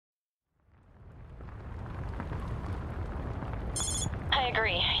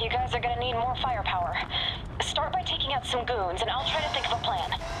agree. You guys are gonna need more firepower. Start by taking out some goons, and I'll try to think of a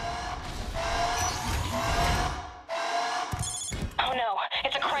plan. Oh no,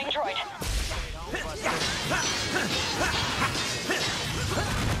 it's a Krang droid.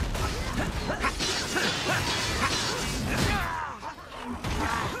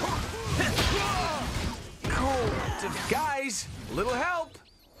 Cool. Guys, a little help.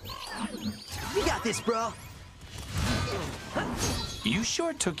 We got this, bro. You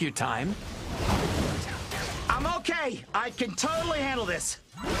sure took your time. I'm okay. I can totally handle this.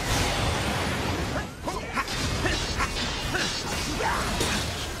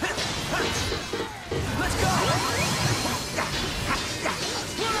 Let's go!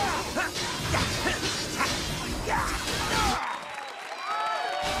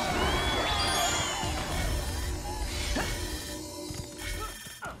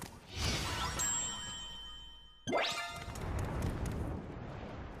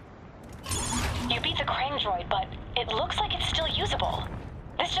 You beat the Krang droid, but it looks like it's still usable.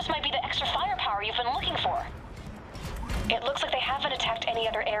 This just might be the extra firepower you've been looking for. It looks like they haven't attacked any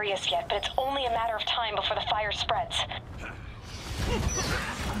other areas yet, but it's only a matter of time before the fire spreads.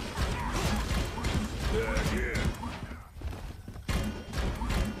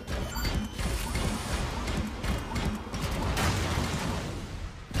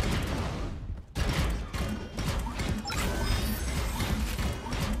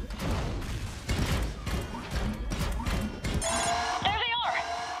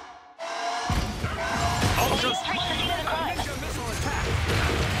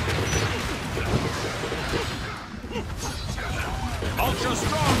 Ultra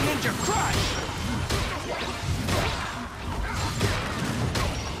strong ninja crush!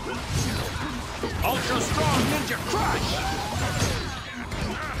 Ultra strong ninja crush!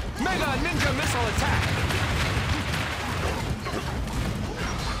 Mega ninja missile attack!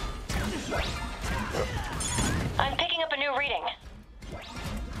 I'm picking up a new reading.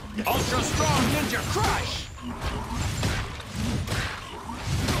 Ultra strong ninja crush!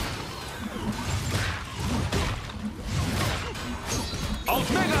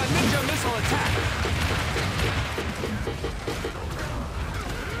 Mega ninja missile attack!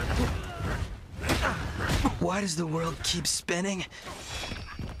 Why does the world keep spinning?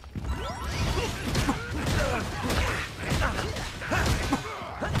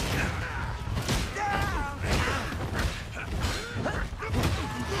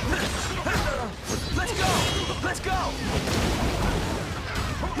 Let's go! Let's go!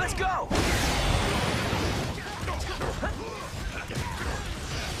 Let's go!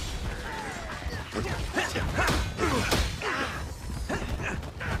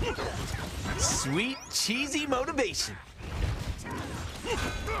 Sweet, cheesy motivation.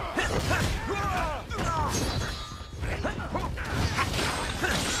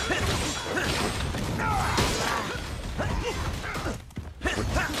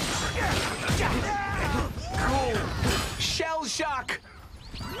 Cool. Shell shock.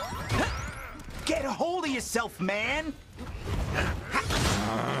 Get a hold of yourself, man.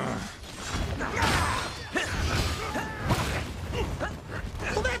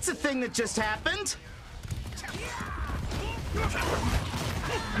 Well, that's a thing that just happened.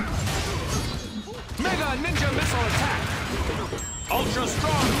 Mega ninja missile attack. Ultra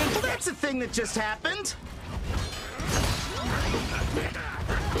strong ninja. Well, that's a thing that just happened.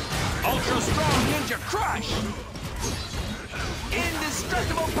 Ultra strong ninja crush.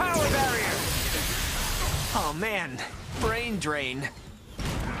 Indestructible power barrier. Oh man, brain drain.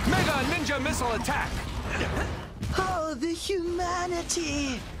 Mega ninja missile attack. Oh, the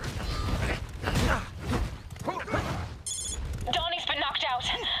humanity! Donnie's been knocked out.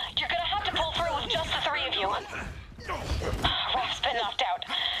 You're gonna have to pull through with just the three of you. Raph's been knocked out.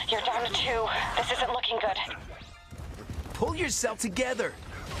 You're down to 2. This isn't looking good. Pull yourself together.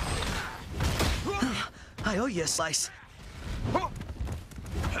 I owe you a slice.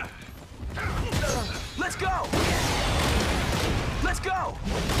 Let's go! Let's go!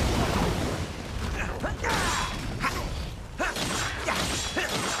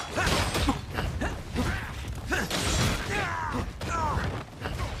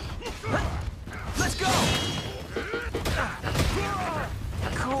 Let's go!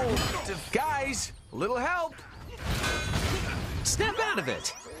 Cool. Guys, a little help. Snap out of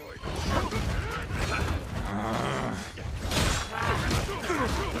it.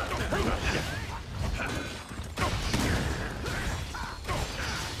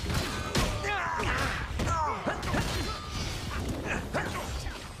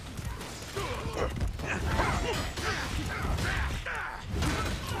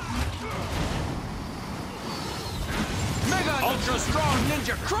 Mega Ultra strong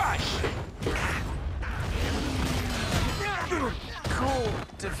ninja crush! Cool.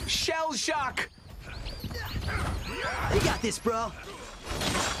 Shell shock! You got this, bro.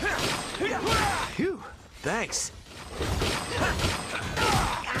 Phew. Thanks.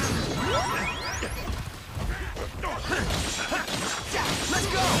 Let's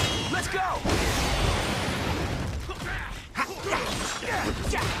go! Let's go!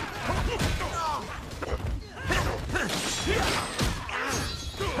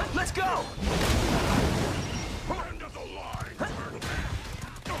 Let's go! End of the line.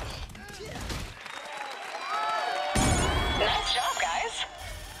 Nice job, guys.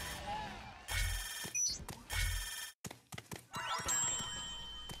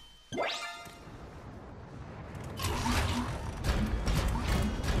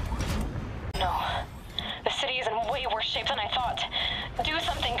 No. The city is in way worse shape than I thought. Do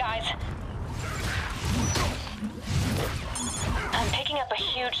something, guys. I'm picking up a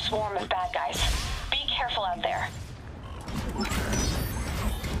huge swarm of bad guys. Be careful out there.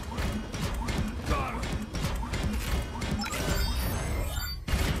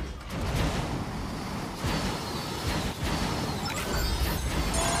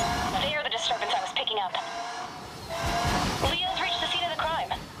 They are the disturbance I was picking up. Leo's reached the scene of the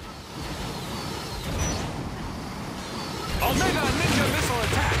crime. Omega ninja missile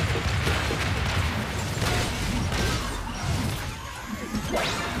attack!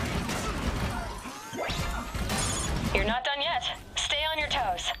 You're not done yet. Stay on your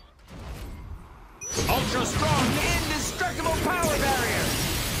toes. Ultra strong, indestructible power barrier!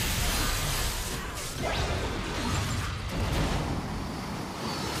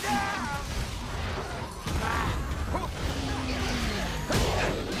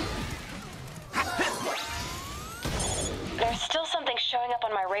 There's still something showing up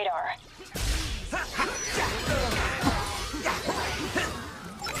on my radar.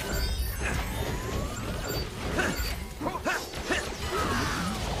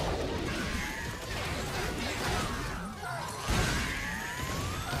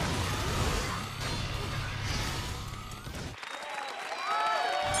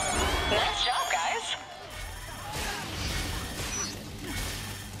 Nice job, guys.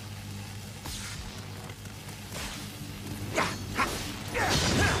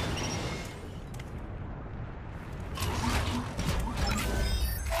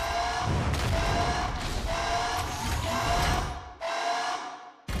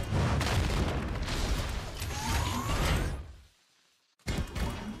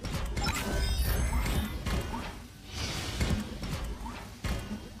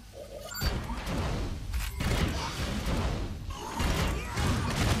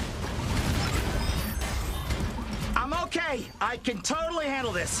 I'm okay. I can totally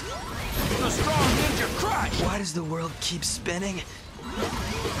handle this. The strong ninja crush! Why does the world keep spinning?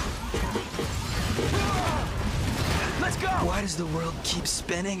 Let's go! Why does the world keep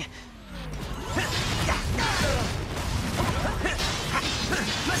spinning?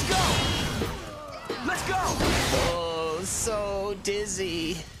 Let's go! Let's go! Oh, so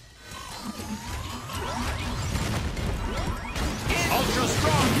dizzy. Ultra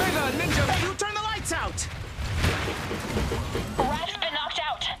strong mega ninja! Hey, who turned the lights out? Rat's been knocked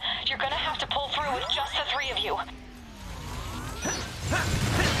out. You're gonna have to pull through with just the three of you.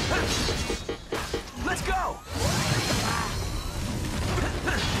 Let's go!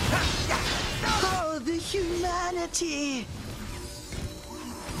 Oh, the humanity!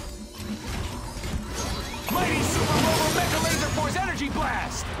 Mighty Super Robo Mega Laser Force Energy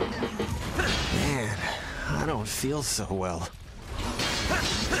Blast! Man, I don't feel so well.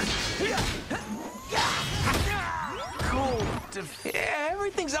 Cool.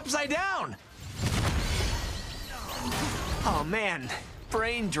 Everything's upside down! Oh man,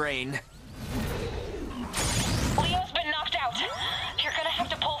 brain drain. Leo's been knocked out. You're gonna have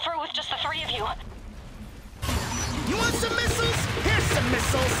to pull through with just the three of you. You want some missiles? Here's some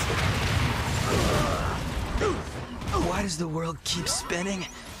missiles. Why does the world keep spinning?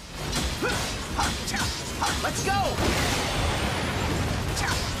 Let's go.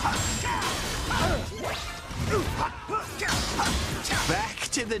 Back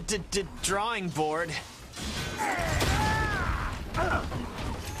to the drawing board.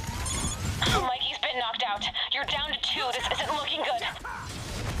 Mikey's been knocked out. You're down to 2. This isn't looking good.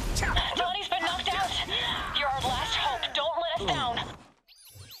 Donnie's been knocked out. You're our last hope. Don't let us down.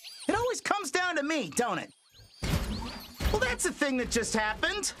 It always comes down to me, don't it? Well, that's a thing that just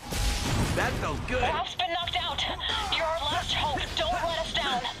happened. That felt good. Ralph's been knocked out. You're our last hope. Don't let us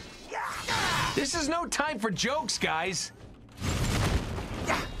down. This is no time for jokes, guys.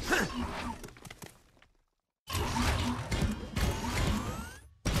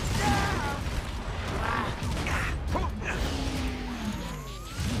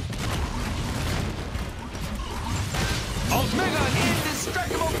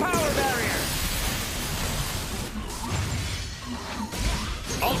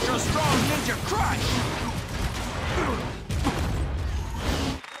 Ultra strong ninja crush!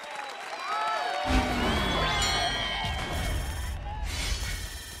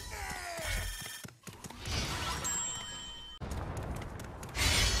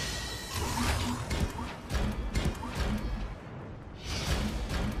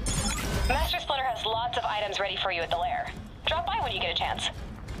 Master Splinter has lots of items ready for you at the lair. Drop by when you get a chance.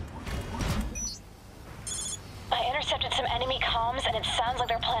 I intercepted some enemy comms, and it sounds like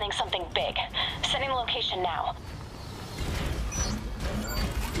they're planning something big. Sending the location now.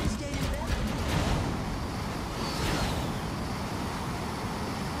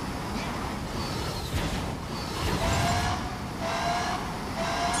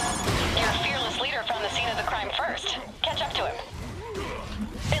 Your fearless leader found the scene of the crime first. Catch up to him.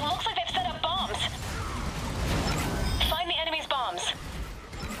 It looks like they've set up bombs. Find the enemy's bombs.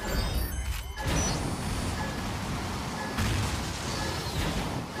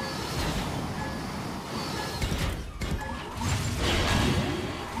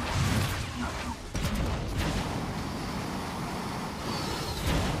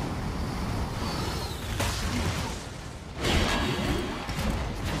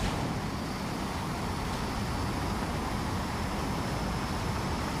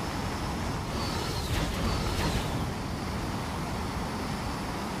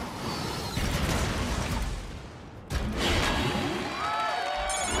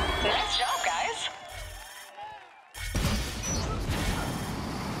 Nice job, guys.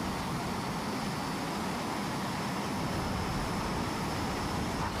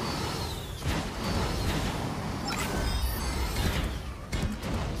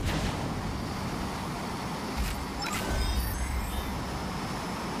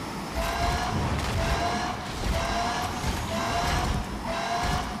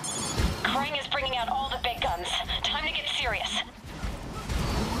 Krang is bringing out all the big guns. Time to get serious.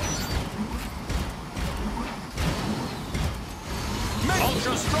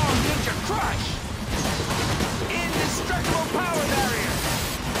 Ultra strong ninja crush! Indestructible power barrier!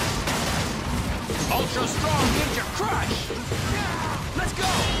 Ultra strong ninja crush! Let's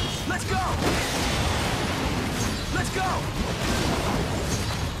go! Let's go! Let's go!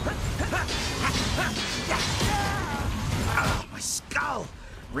 Oh, my skull!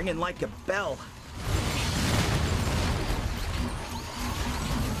 Ringing like a bell.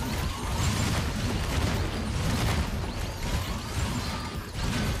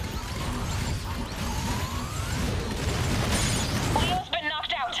 Leo's been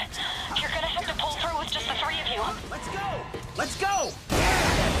knocked out. You're gonna have to pull through with just the three of you. Let's go! Let's go! Yeah,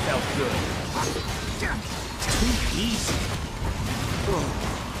 that felt good. Too easy.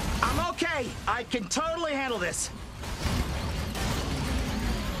 I'm okay. I can totally handle this.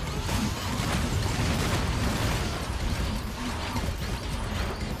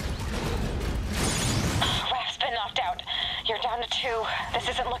 Raph's been knocked out. You're down to 2. This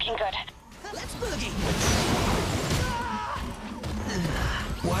isn't looking good. Let's boogie!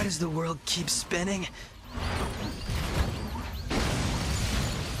 Why does the world keep spinning?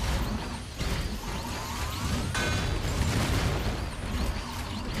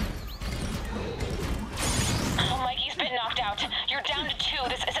 Oh, Mikey's been knocked out. You're down to 2.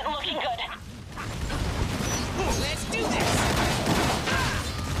 This isn't looking good. Let's do this!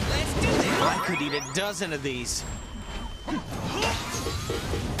 Let's do this! I could eat a dozen of these.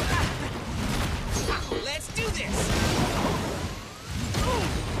 Let's do this!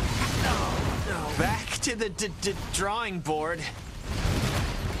 Back to the drawing board.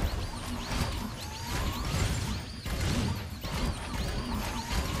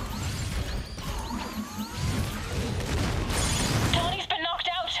 Donnie's been knocked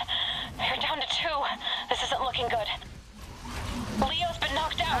out. You're down to 2. This isn't looking good. Leo's been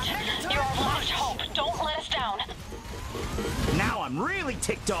knocked out. You're our last hope. Don't let us down. Now I'm really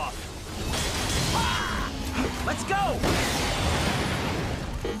ticked off. Let's go!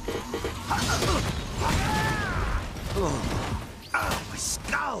 Oh, my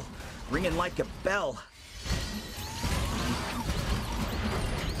skull! Ringing like a bell.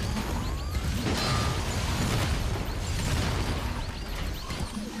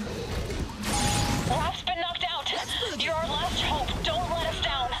 Raph's been knocked out. You're our last hope. Don't let us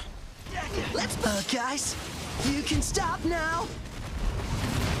down. Let's bug, guys. You can stop now.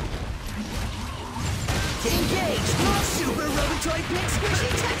 Engage! More Super Robotoid Big Squishy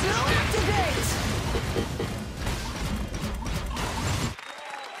Techno activate!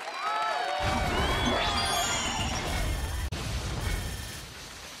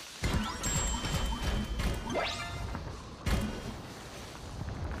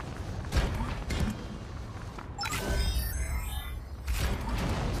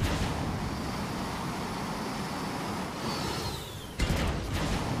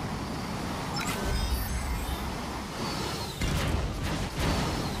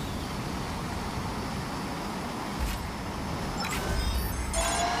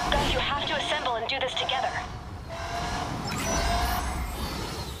 do this together.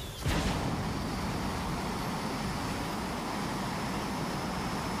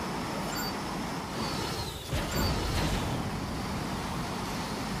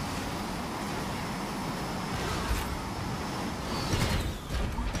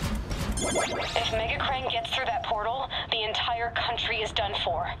 If Mega Krang gets through that portal, the entire country is done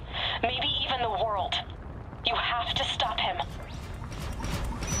for. Maybe even the world. You have to stop him.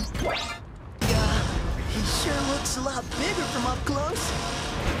 He sure looks a lot bigger from up close.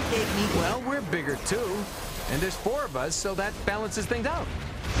 Take me. Well, we're bigger too. And there's 4 of us, so that balances things out.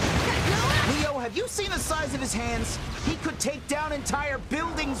 Leo, have you seen the size of his hands? He could take down entire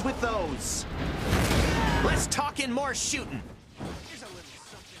buildings with those. Let's talk in more shooting.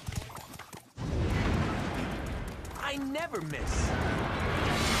 I never miss.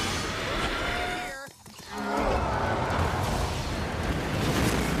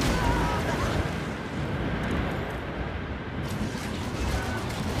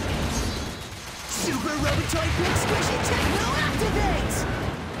 Super Robotoid Big Squishy Techno activates!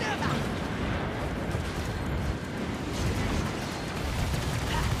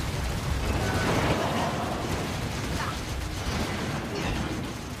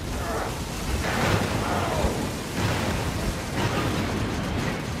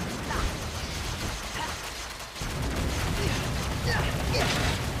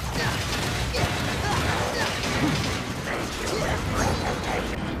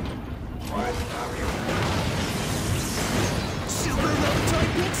 Super Robotoid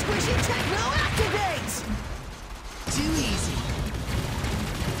Big Squishy Techno activates! Too easy.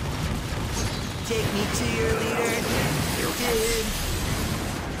 Take me to your leader, dude.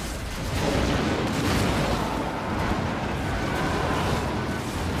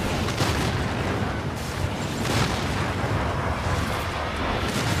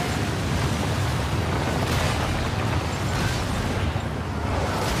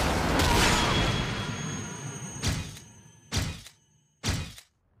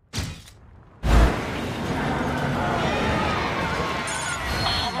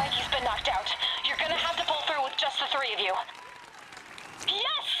 Mikey's been knocked out. You're gonna have to pull through with just the 3 of you.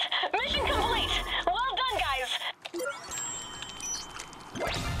 Yes! Mission complete! Well done, guys!